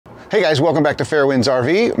Hey guys, welcome back to Fairwinds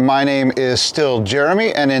RV. My name is still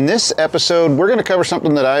Jeremy, and in this episode, we're going to cover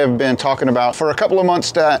something that I have been talking about for a couple of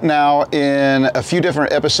months now in a few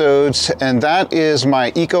different episodes, and that is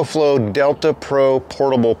my Ecoflow Delta Pro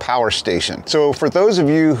portable power station. So for those of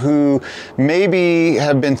you who maybe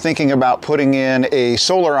have been thinking about putting in a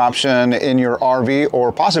solar option in your RV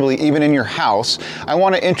or possibly even in your house, I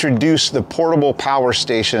want to introduce the portable power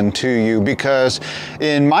station to you because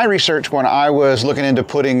in my research when I was looking into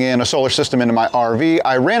putting in a solar system into my RV,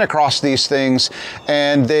 I ran across these things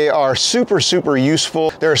and they are super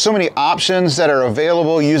useful. There are so many options that are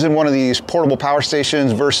available using one of these portable power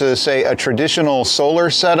stations versus say a traditional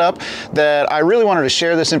solar setup that I really wanted to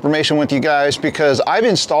share this information with you guys because I've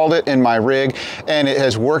installed it in my rig and it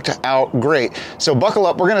has worked out great. So buckle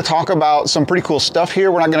up, we're going to talk about some pretty cool stuff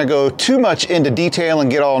here. We're not going to go too much into detail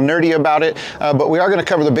and get all nerdy about it, but we are going to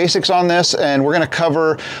cover the basics on this, and we're going to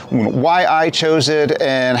cover why I chose it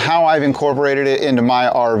and how I've incorporated it into my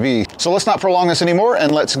RV. So let's not prolong this anymore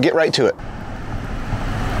and let's get right to it.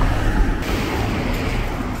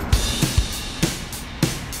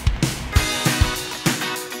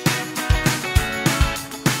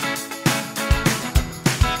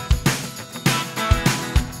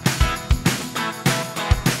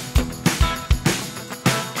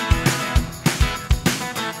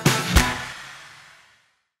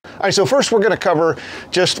 All right, so first we're going to cover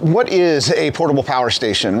just what is a portable power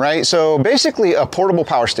station, right? So basically a portable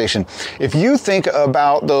power station, if you think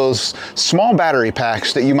about those small battery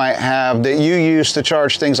packs that you might have that you use to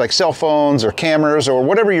charge things like cell phones or cameras or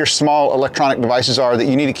whatever your small electronic devices are that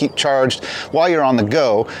you need to keep charged while you're on the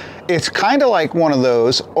go, it's kind of like one of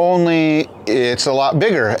those, only it's a lot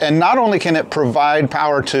bigger. And not only can it provide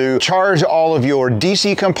power to charge all of your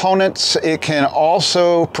DC components, it can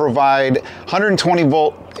also provide 120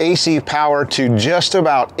 volt AC power to just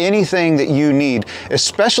about anything that you need,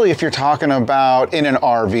 especially if you're talking about in an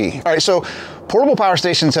RV. All right, so portable power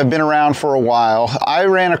stations have been around for a while. I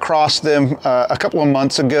ran across them a couple of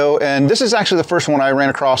months ago, and this is actually the first one I ran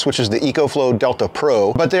across, which is the Ecoflow Delta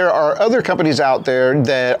Pro. But there are other companies out there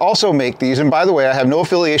that also make these, and by the way, I have no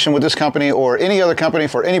affiliation with this company or any other company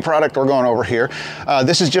for any product we're going over here.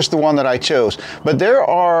 This is just the one that I chose. But there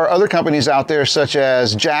are other companies out there such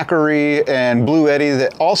as Jackery and Blue Eddy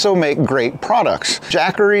that also make great products.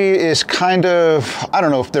 Jackery is kind of, I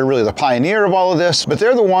don't know if they're really the pioneer of all of this, but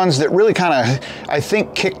they're the ones that really kind of, I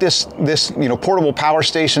think, kicked this portable power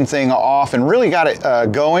station thing off and really got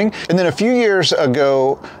it going. And then a few years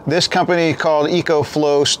ago, this company called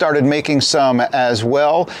Ecoflow started making some as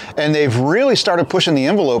well, and they've really started pushing the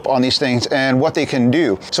envelope on these things and what they can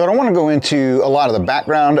do. So I don't want to go into a lot of the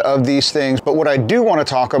background of these things, but what I do want to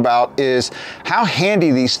talk about is how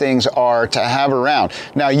handy these things are to have around.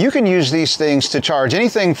 Now, you can use these things to charge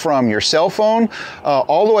anything from your cell phone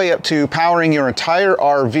all the way up to powering your entire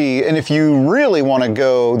RV, and if you really want to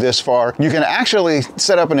go this far, you can actually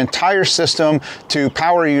set up an entire system to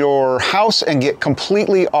power your house and get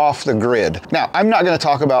completely off the grid. Now, I'm not going to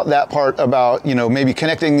talk about that part about, maybe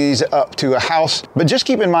connecting these up to a house, but just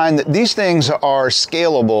keep in mind that these things are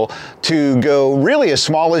scalable to go really as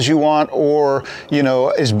small as you want or,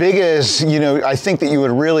 as big as, I think that you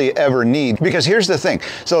would really ever need. Because here's the thing.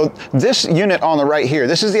 So this unit on the right here,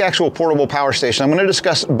 this is the actual portable power station. I'm going to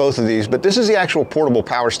discuss both of these, but this is the actual portable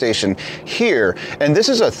power station here, and this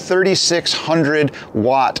is a 3600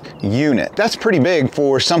 watt unit. That's pretty big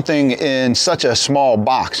for something in such a small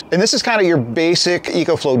box. And this is kind of your basic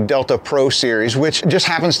Ecoflow Delta Pro series, which just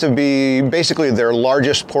happens to be basically their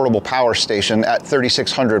largest portable power station at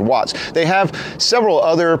 3600 watts. They have several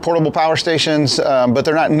other portable power stations, but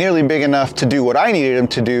they're not nearly big enough to do what I needed them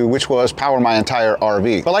to do, which was power my entire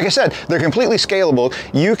RV. But like I said, they're completely scalable.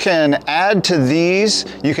 You can add to these,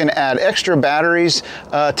 you can add extra batteries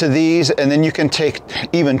to these, and then you can take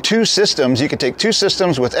even two systems. You can take two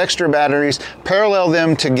systems with extra batteries, parallel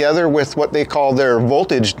them together with what they call their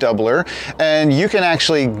voltage doubler, and you can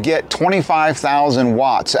actually get 25,000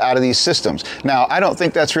 watts out of these systems. Now, I don't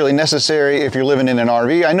think that's really necessary if you're living in an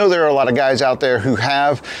RV. I know there are a lot of guys out there who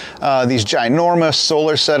have these ginormous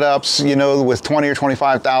solar setups, with 20 or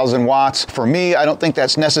 25,000 watts. For me, I don't think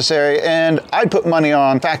that's necessary, and I'd put money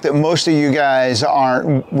on the fact that most of you guys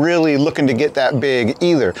aren't really looking to get that big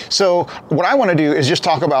either. So what I want to do is just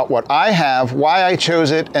talk about what I have, why I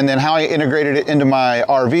chose it, and then how I integrated it into my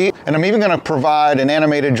RV. And I'm even going to provide an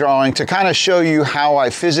animated drawing to kind of show you how I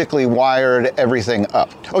physically wired everything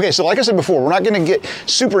up. Okay, so like I said before, we're not going to get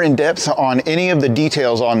super in depth on any of the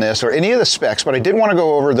details on this or any of the specs, but I did want to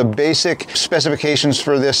go over the basic specifications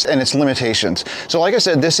for this and its limitations. So like I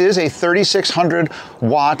said, this is a 3600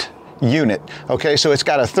 watt unit. Okay, so it's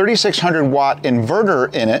got a 3600 watt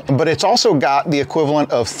inverter in it, but it's also got the equivalent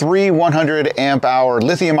of 3 100 amp hour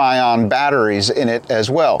lithium ion batteries in it as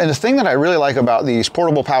well. And the thing that I really like about these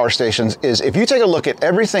portable power stations is if you take a look at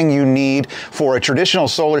everything you need for a traditional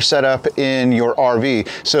solar setup in your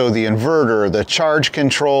RV, so the inverter, the charge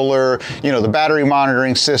controller, you know, the battery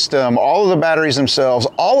monitoring system, all of the batteries themselves,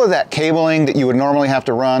 all of that cabling that you would normally have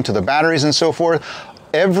to run to the batteries and so forth,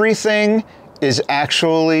 everything is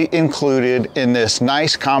actually included in this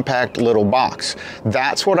nice compact little box.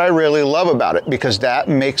 That's what I really love about it, because that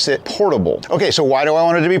makes it portable. Okay, so why do I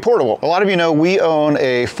want it to be portable? A lot of you know we own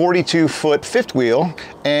a 42-foot fifth wheel,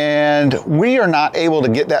 and we are not able to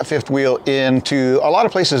get that fifth wheel into a lot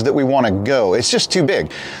of places that we want to go. It's just too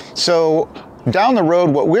big. So down the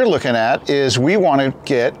road, what we're looking at is we want to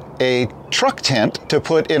get a truck tent to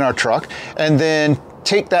put in our truck, and then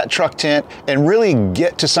take that truck tent and really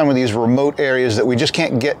get to some of these remote areas that we just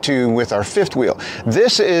can't get to with our fifth wheel.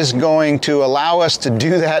 This is going to allow us to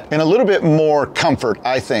do that in a little bit more comfort,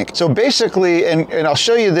 I think. So basically, and I'll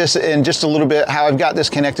show you this in just a little bit, how I've got this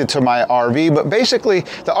connected to my RV, but basically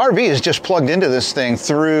the RV is just plugged into this thing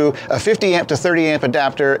through a 50 amp to 30 amp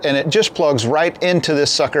adapter, and it just plugs right into this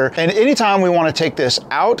sucker. And anytime we want to take this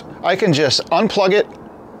out, I can just unplug it,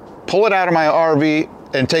 pull it out of my RV,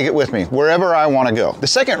 and take it with me wherever I want to go. The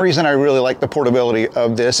second reason I really like the portability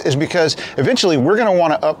of this is because eventually we're going to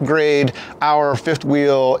want to upgrade our fifth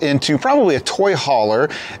wheel into probably a toy hauler.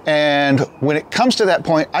 And when it comes to that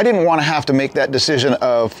point, I didn't want to have to make that decision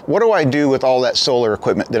of what do I do with all that solar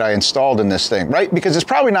equipment that I installed in this thing, right? Because it's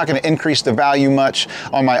probably not going to increase the value much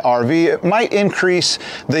on my RV. It might increase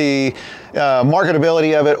the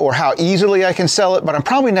marketability of it or how easily I can sell it, but I'm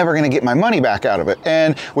probably never going to get my money back out of it.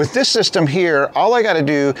 And with this system here, all I got to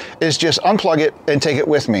do is just unplug it and take it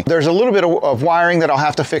with me. There's a little bit of wiring that I'll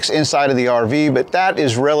have to fix inside of the RV, but that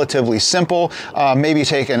is relatively simple. Maybe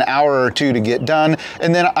take an hour or two to get done,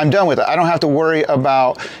 and then I'm done with it. I don't have to worry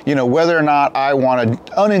about, you know, whether or not I want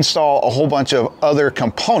to uninstall a whole bunch of other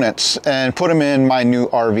components and put them in my new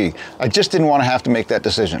RV. I just didn't want to have to make that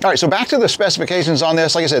decision. All right, so back to the specifications on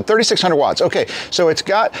this. Like I said, 3600 watts. Okay, so it's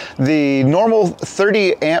got the normal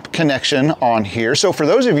 30 amp connection on here. So for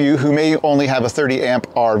those of you who may only have a 30 amp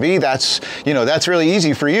RV, that's, you know, that's really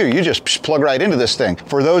easy for you. You just plug right into this thing.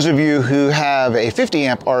 For those of you who have a 50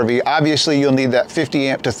 amp RV, obviously you'll need that 50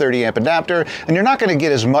 amp to 30 amp adapter, and you're not going to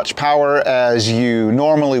get as much power as you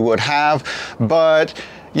normally would have, but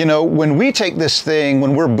you know, when we take this thing,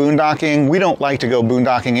 when we're boondocking, we don't like to go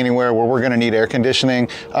boondocking anywhere where we're going to need air conditioning.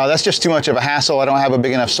 That's just too much of a hassle. I don't have a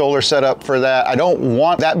big enough solar setup for that. I don't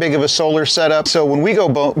want that big of a solar setup. So when we go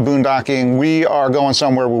boondocking, we are going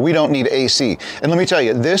somewhere where we don't need AC. And let me tell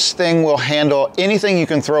you, this thing will handle anything you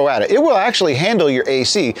can throw at it. It will actually handle your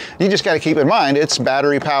AC. You just got to keep in mind it's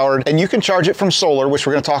battery powered, and you can charge it from solar, which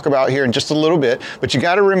we're going to talk about here in just a little bit. But you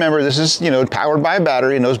got to remember, this is, you know, powered by a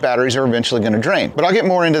battery, and those batteries are eventually going to drain. But I'll get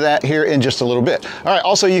more into that here in just a little bit. All right,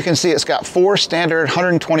 also you can see it's got 4 standard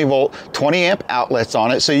 120 volt 20 amp outlets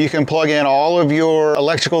on it, so you can plug in all of your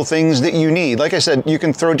electrical things that you need. Like I said, you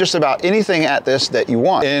can throw just about anything at this that you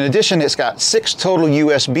want. In addition, it's got 6 total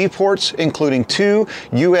USB ports, including 2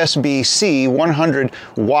 USB-C 100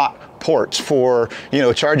 watt ports for, you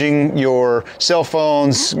know, charging your cell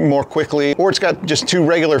phones more quickly, or it's got just 2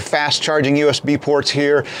 regular fast charging USB ports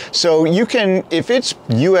here. So you can, if it's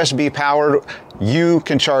USB powered, you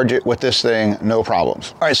can charge it with this thing, no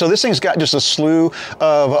problems. All right, so this thing's got just a slew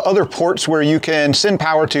of other ports where you can send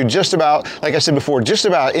power to just about, like I said before, just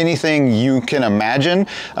about anything you can imagine.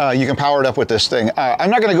 You can power it up with this thing. I'm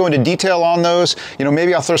not gonna go into detail on those. You know,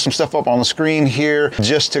 maybe I'll throw some stuff up on the screen here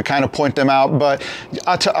just to kind of point them out, but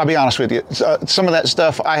I'll be honest with you, some of that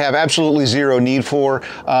stuff I have absolutely zero need for.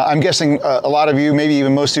 I'm guessing a lot of you, maybe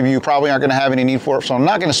even most of you, probably aren't gonna have any need for it, so I'm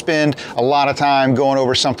not gonna spend a lot of time going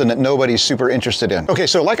over something that nobody's super interested in. Okay,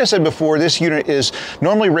 so like I said before, this unit is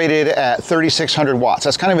normally rated at 3600 watts.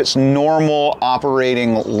 That's kind of its normal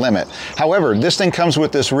operating limit. However, this thing comes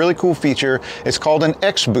with this really cool feature. It's called an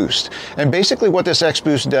X Boost. And basically what this X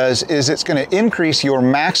Boost does is it's going to increase your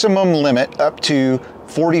maximum limit up to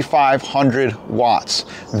 4,500 watts.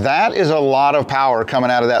 That is a lot of power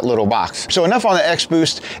coming out of that little box. So enough on the X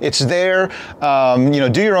Boost. It's there. You know,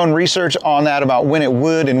 do your own research on that about when it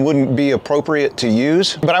would and wouldn't be appropriate to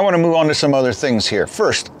use. But I want to move on to some other things here.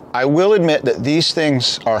 First, I will admit that these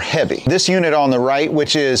things are heavy. This unit on the right,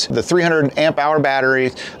 which is the 300 amp hour battery,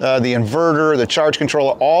 the inverter, the charge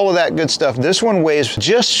controller, all of that good stuff, this one weighs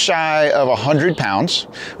just shy of 100 pounds,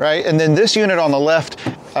 right? And then this unit on the left,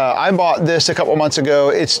 I bought this a couple months ago.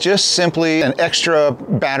 It's just simply an extra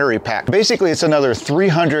battery pack. Basically, it's another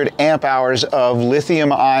 300 amp hours of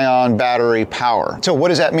lithium ion battery power. So what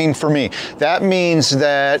does that mean for me? That means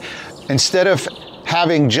that instead of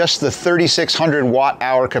having just the 3,600 watt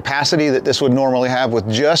hour capacity that this would normally have with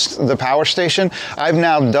just the power station, I've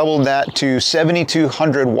now doubled that to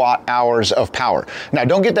 7,200 watt hours of power. Now,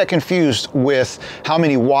 don't get that confused with how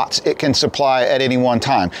many watts it can supply at any one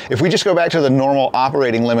time. If we just go back to the normal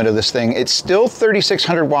operating limit of this thing, it's still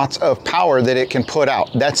 3,600 watts of power that it can put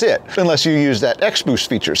out. That's it, unless you use that X Boost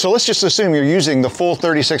feature. So let's just assume you're using the full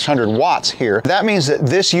 3,600 watts here. That means that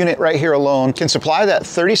this unit right here alone can supply that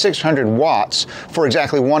 3,600 watts for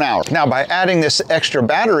exactly 1 hour. Now, by adding this extra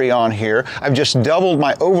battery on here, I've just doubled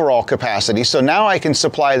my overall capacity. So now I can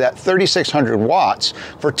supply that 3,600 watts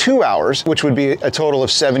for 2 hours, which would be a total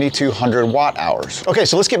of 7,200 watt hours. Okay,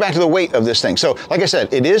 so let's get back to the weight of this thing. So like I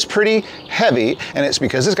said, it is pretty heavy, and it's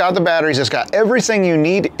because it's got the batteries, it's got everything you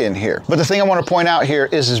need in here. But the thing I want to point out here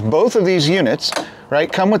is both of these units,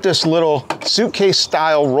 right, come with this little suitcase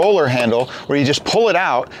style roller handle where you just pull it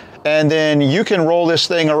out, and then you can roll this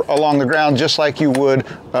thing along the ground just like you would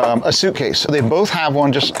a suitcase. So they both have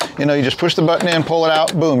one, just, you know, you just push the button in, pull it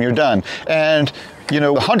out, boom, you're done. And you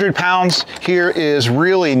know, 100 pounds here is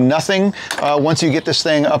really nothing. Once you get this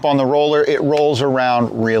thing up on the roller, it rolls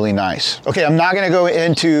around really nice. Okay, I'm not gonna go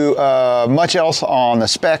into much else on the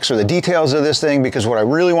specs or the details of this thing, because what I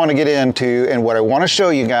really wanna get into and what I wanna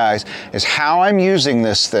show you guys is how I'm using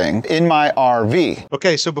this thing in my RV.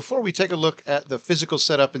 Okay, so before we take a look at the physical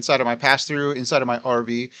setup inside of my pass-through, inside of my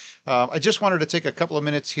RV, I just wanted to take a couple of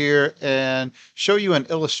minutes here and show you an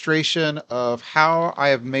illustration of how I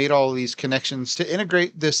have made all these connections to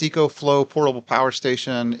integrate this Ecoflow portable power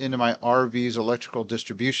station into my RV's electrical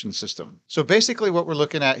distribution system. So basically what we're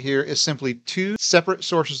looking at here is simply two separate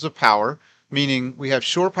sources of power, meaning we have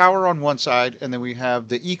shore power on one side, and then we have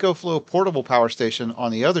the Ecoflow portable power station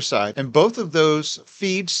on the other side. And both of those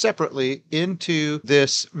feed separately into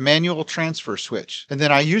this manual transfer switch. And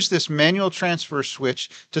then I use this manual transfer switch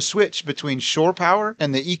to switch between shore power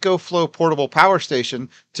and the Ecoflow portable power station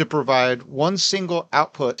to provide one single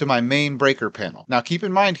output to my main breaker panel. Now keep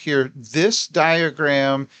in mind here, this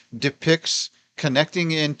diagram depicts connecting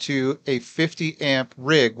into a 50 amp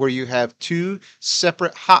rig where you have two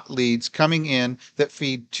separate hot leads coming in that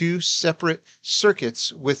feed two separate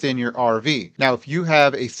circuits within your RV. Now, if you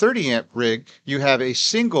have a 30 amp rig, you have a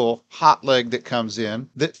single hot leg that comes in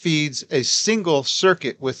that feeds a single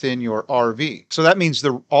circuit within your RV. So that means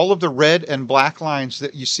all of the red and black lines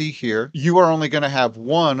that you see here, you are only going to have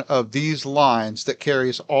one of these lines that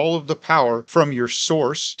carries all of the power from your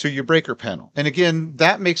source to your breaker panel. And again,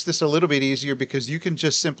 that makes this a little bit easier because you can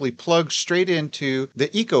just simply plug straight into the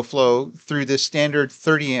Ecoflow through this standard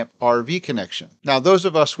 30 amp RV connection. Now, those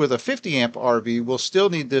of us with a 50 amp RV will still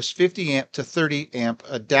need this 50 amp to 30 amp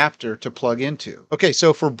adapter to plug into. Okay,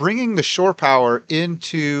 so for bringing the shore power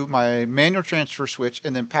into my manual transfer switch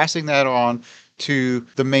and then passing that on to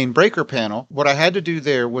the main breaker panel, what I had to do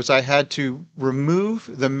there was I had to remove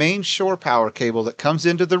the main shore power cable that comes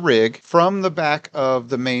into the rig from the back of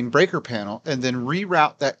the main breaker panel and then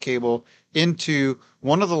reroute that cable into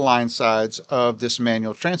one of the line sides of this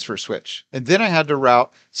manual transfer switch. And then I had to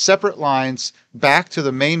route separate lines back to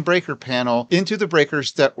the main breaker panel into the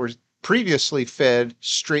breakers that were previously fed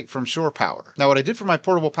straight from shore power. Now, what I did for my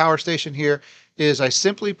portable power station here is I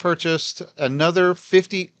simply purchased another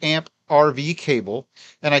 50 amp RV cable,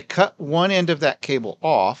 and I cut one end of that cable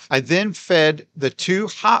off. I then fed the two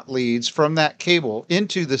hot leads from that cable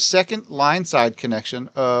into the second line side connection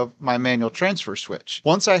of my manual transfer switch.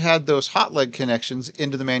 Once I had those hot leg connections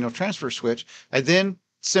into the manual transfer switch, I then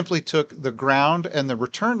simply took the ground and the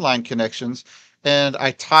return line connections and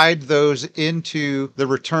I tied those into the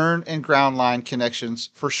return and ground line connections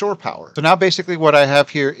for shore power. So now basically what I have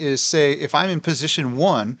here is, say, if I'm in position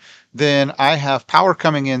 1, then I have power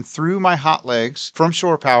coming in through my hot legs from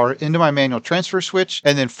shore power into my manual transfer switch,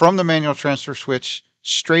 and then from the manual transfer switch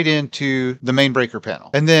straight into the main breaker panel.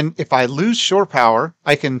 And then if I lose shore power,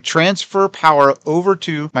 I can transfer power over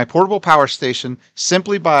to my portable power station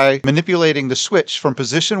simply by manipulating the switch from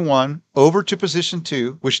position 1 over to position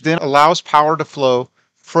 2, which then allows power to flow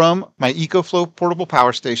from my Ecoflow portable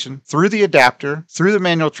power station through the adapter, through the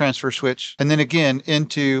manual transfer switch, and then again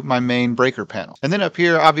into my main breaker panel. And then up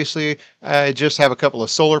here, obviously, I just have a couple of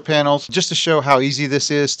solar panels just to show how easy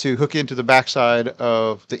this is to hook into the backside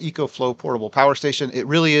of the Ecoflow portable power station. It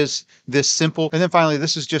really is this simple. And then finally,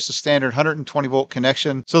 this is just a standard 120 volt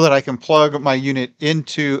connection so that I can plug my unit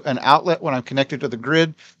into an outlet when I'm connected to the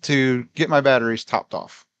grid to get my batteries topped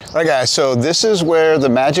off. All right, guys, so this is where the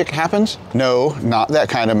magic happens. No, not that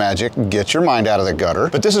kind of magic. Get your mind out of the gutter.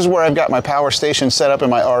 But this is where I've got my power station set up in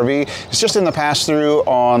my RV. It's just in the pass-through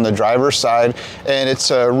on the driver's side, and it's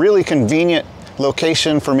a really convenient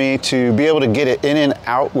location for me to be able to get it in and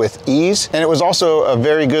out with ease. And it was also a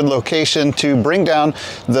very good location to bring down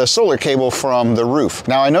the solar cable from the roof.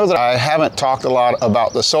 Now, I know that I haven't talked a lot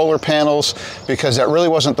about the solar panels because that really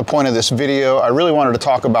wasn't the point of this video. I really wanted to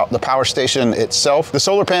talk about the power station itself. The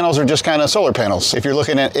solar panels are just kind of solar panels. If you're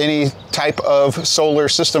looking at any type of solar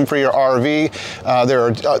system for your RV, there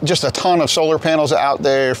are just a ton of solar panels out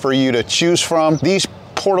there for you to choose from. These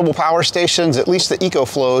portable power stations, at least the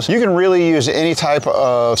Ecoflows, you can really use any type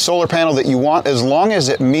of solar panel that you want as long as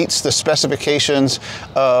it meets the specifications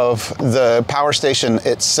of the power station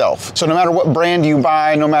itself. So no matter what brand you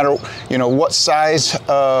buy, no matter what size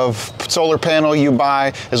of solar panel you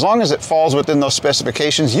buy, as long as it falls within those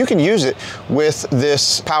specifications, you can use it with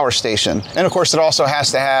this power station. And of course, it also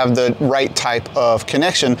has to have the right type of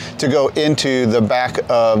connection to go into the back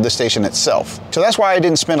of the station itself. So that's why I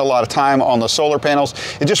didn't spend a lot of time on the solar panels.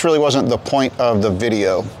 It just really wasn't the point of the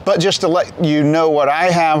video. But just to let you know what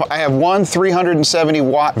I have one 370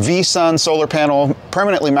 watt V-Sun solar panel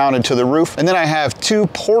permanently mounted to the roof. And then I have two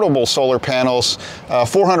portable solar panels,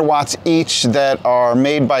 400 watts each, that are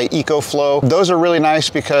made by Ecoflow. Those are really nice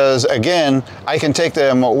because, again, I can take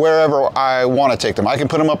them wherever I want to take them. I can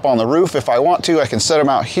put them up on the roof if I want to. I can set them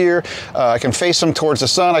out here. I can face them towards the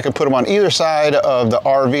sun. I can put them on either side of the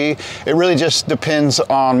RV. It really just depends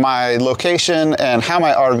on my location and how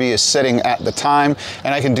my RV is sitting at the time,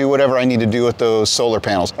 and I can do whatever I need to do with those solar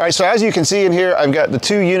panels. All right, so as you can see in here, I've got the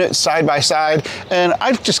two units side by side, and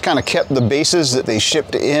I've just kind of kept the bases that they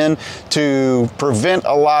shipped in to prevent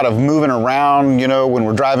a lot of moving around, when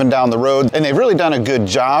we're driving down the road. And they've really done a good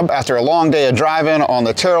job after a long day of driving on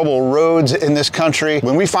the terrible roads in this country.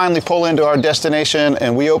 When we finally pull into our destination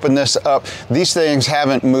and we open this up, these things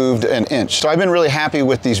haven't moved an inch. So I've been really happy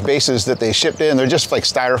with these bases that they shipped in. They're just like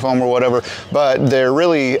styrofoam or whatever, but they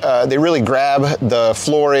really grab the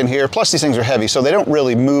floor in here. Plus these things are heavy, so they don't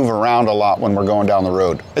really move around a lot when we're going down the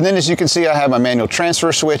road. And then as you can see, I have my manual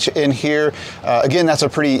transfer switch in here. Again, that's a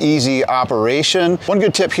pretty easy operation. One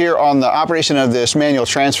good tip here on the operation of this manual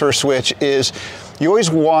transfer switch is you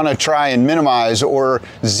always want to try and minimize or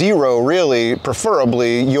zero, really,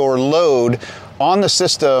 preferably, your load on the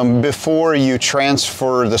system before you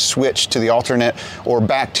transfer the switch to the alternate or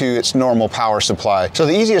back to its normal power supply. So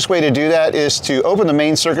the easiest way to do that is to open the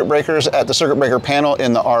main circuit breakers at the circuit breaker panel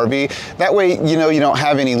in the RV. That way, you don't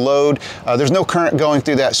have any load. There's no current going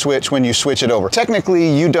through that switch when you switch it over. Technically,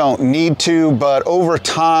 you don't need to, but over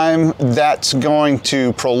time, that's going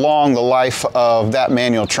to prolong the life of that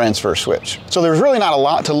manual transfer switch. So there's really not a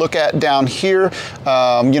lot to look at down here.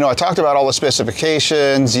 I talked about all the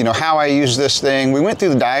specifications, how I use this thing. We went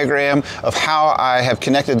through the diagram of how I have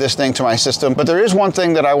connected this thing to my system, but there is one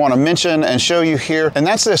thing that I want to mention and show you here, and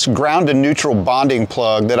that's this ground to neutral bonding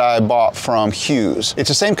plug that I bought from Hughes. It's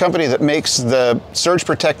the same company that makes the surge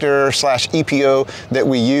protector / EPO that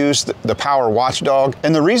we use, the Power Watchdog.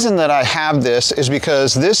 And the reason that I have this is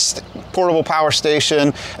because this portable power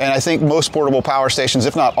station, and I think most portable power stations,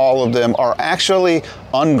 if not all of them, are actually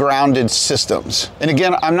ungrounded systems. And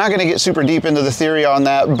again, I'm not going to get super deep into the theory on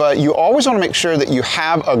that, but you always want to make sure that you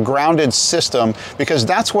have a grounded system, because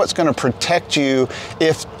that's what's going to protect you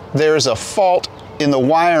if there's a fault in the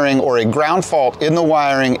wiring or a ground fault in the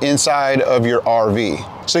wiring inside of your RV.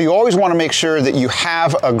 So you always want to make sure that you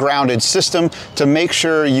have a grounded system to make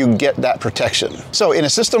sure you get that protection. So in a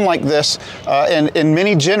system like this, and in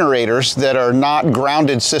many generators that are not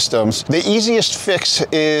grounded systems, the easiest fix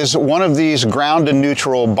is one of these ground to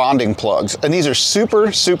neutral bonding plugs. And these are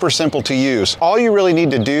super, super simple to use. All you really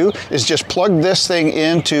need to do is just plug this thing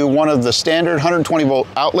into one of the standard 120 volt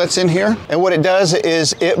outlets in here. And what it does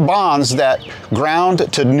is it bonds that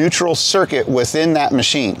ground to neutral circuit within that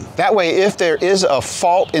machine. That way, if there is a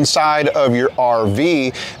fault inside of your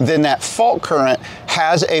RV, then that fault current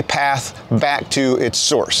has a path back to its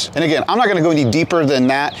source. And again, I'm not going to go any deeper than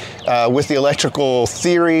that with the electrical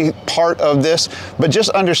theory part of this, but just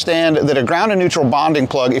understand that a ground and neutral bonding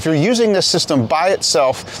plug, if you're using this system by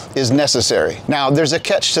itself, is necessary. Now, there's a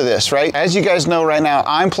catch to this, right? As you guys know right now,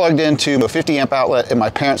 I'm plugged into a 50 amp outlet at my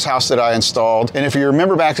parents' house that I installed. And if you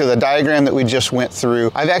remember back to the diagram that we just went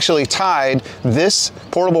through, I've actually tied this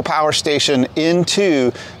portable power station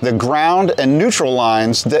into the ground and neutral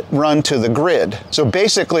lines that run to the grid. So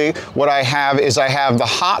basically what I have is I have the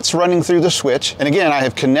HOTS running through the switch. And again, I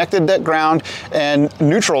have connected that ground and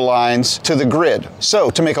neutral lines to the grid. So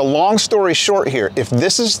to make a long story short here, if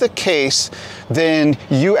this is the case, then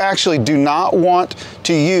you actually do not want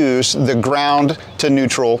to use the ground to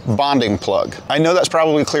neutral bonding plug. I know that's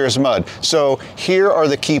probably clear as mud. So here are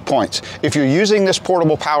the key points. If you're using this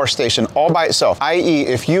portable power station all by itself, i.e.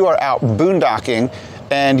 if you are out boondocking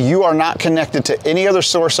and you are not connected to any other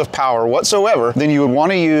source of power whatsoever, then you would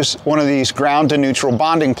want to use one of these ground to neutral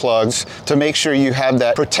bonding plugs to make sure you have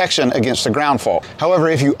that protection against the ground fault. However,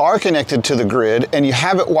 if you are connected to the grid and you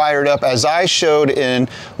have it wired up as I showed in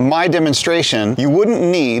my demonstration, you wouldn't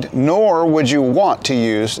need, nor would you want to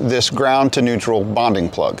use this ground to neutral bonding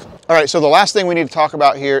plug. All right, so the last thing we need to talk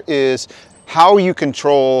about here is how you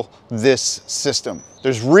control this system.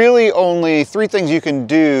 There's really only 3 things you can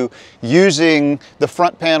do using the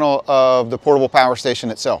front panel of the portable power station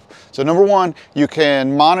itself. So number 1, you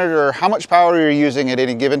can monitor how much power you're using at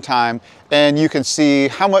any given time, and you can see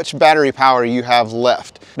how much battery power you have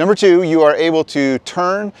left. Number 2, you are able to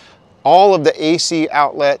turn all of the AC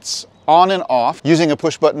outlets on and off using a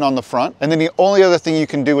push button on the front. And then the only other thing you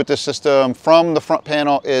can do with this system from the front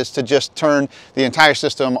panel is to just turn the entire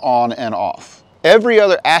system on and off. Every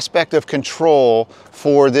other aspect of control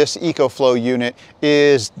for this Ecoflow unit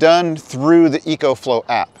is done through the Ecoflow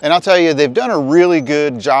app. And I'll tell you, they've done a really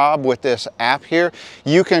good job with this app here.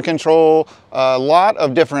 You can control a lot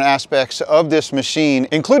of different aspects of this machine,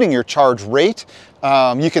 including your charge rate.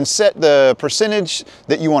 You can set the percentage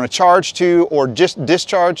that you want to charge to or just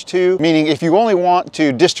discharge to, meaning if you only want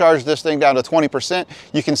to discharge this thing down to 20%,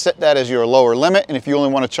 you can set that as your lower limit. And if you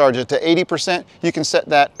only want to charge it to 80%, you can set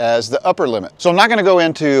that as the upper limit. So I'm not going to go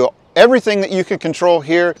into everything that you can control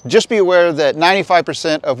here. Just be aware that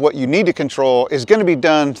 95% of what you need to control is going to be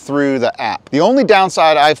done through the app. The only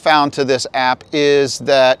downside I've found to this app is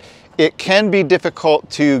that it can be difficult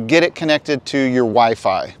to get it connected to your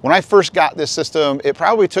Wi-Fi. When I first got this system, it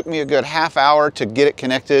probably took me a good half hour to get it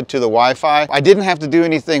connected to the Wi-Fi. I didn't have to do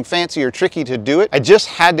anything fancy or tricky to do it. I just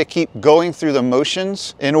had to keep going through the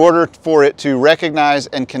motions in order for it to recognize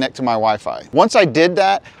and connect to my Wi-Fi. Once I did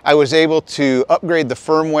that, I was able to upgrade the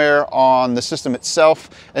firmware on the system itself,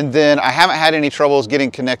 and then I haven't had any troubles getting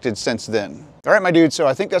connected since then. All right, my dude, so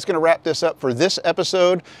I think that's going to wrap this up for this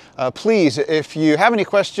episode. Please, if you have any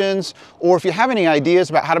questions or if you have any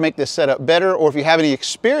ideas about how to make this setup better, or if you have any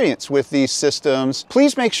experience with these systems,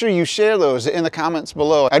 please make sure you share those in the comments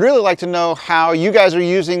below. I'd really like to know how you guys are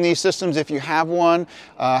using these systems if you have one,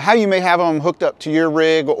 how you may have them hooked up to your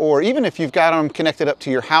rig, or even if you've got them connected up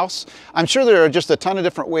to your house. I'm sure there are just a ton of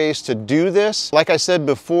different ways to do this. Like I said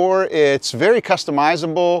before, it's very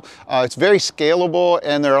customizable, it's very scalable,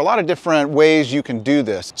 and there are a lot of different ways you can do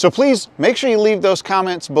this. So please make sure you leave those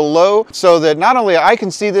comments below so that not only I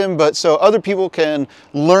can see them, but so other people can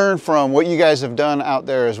learn from what you guys have done out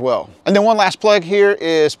there as well. And then one last plug here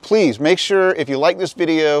is please make sure if you like this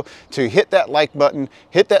video to hit that like button,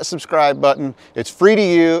 hit that subscribe button. It's free to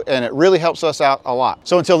you and it really helps us out a lot.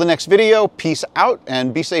 So until the next video, peace out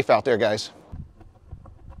and be safe out there, guys.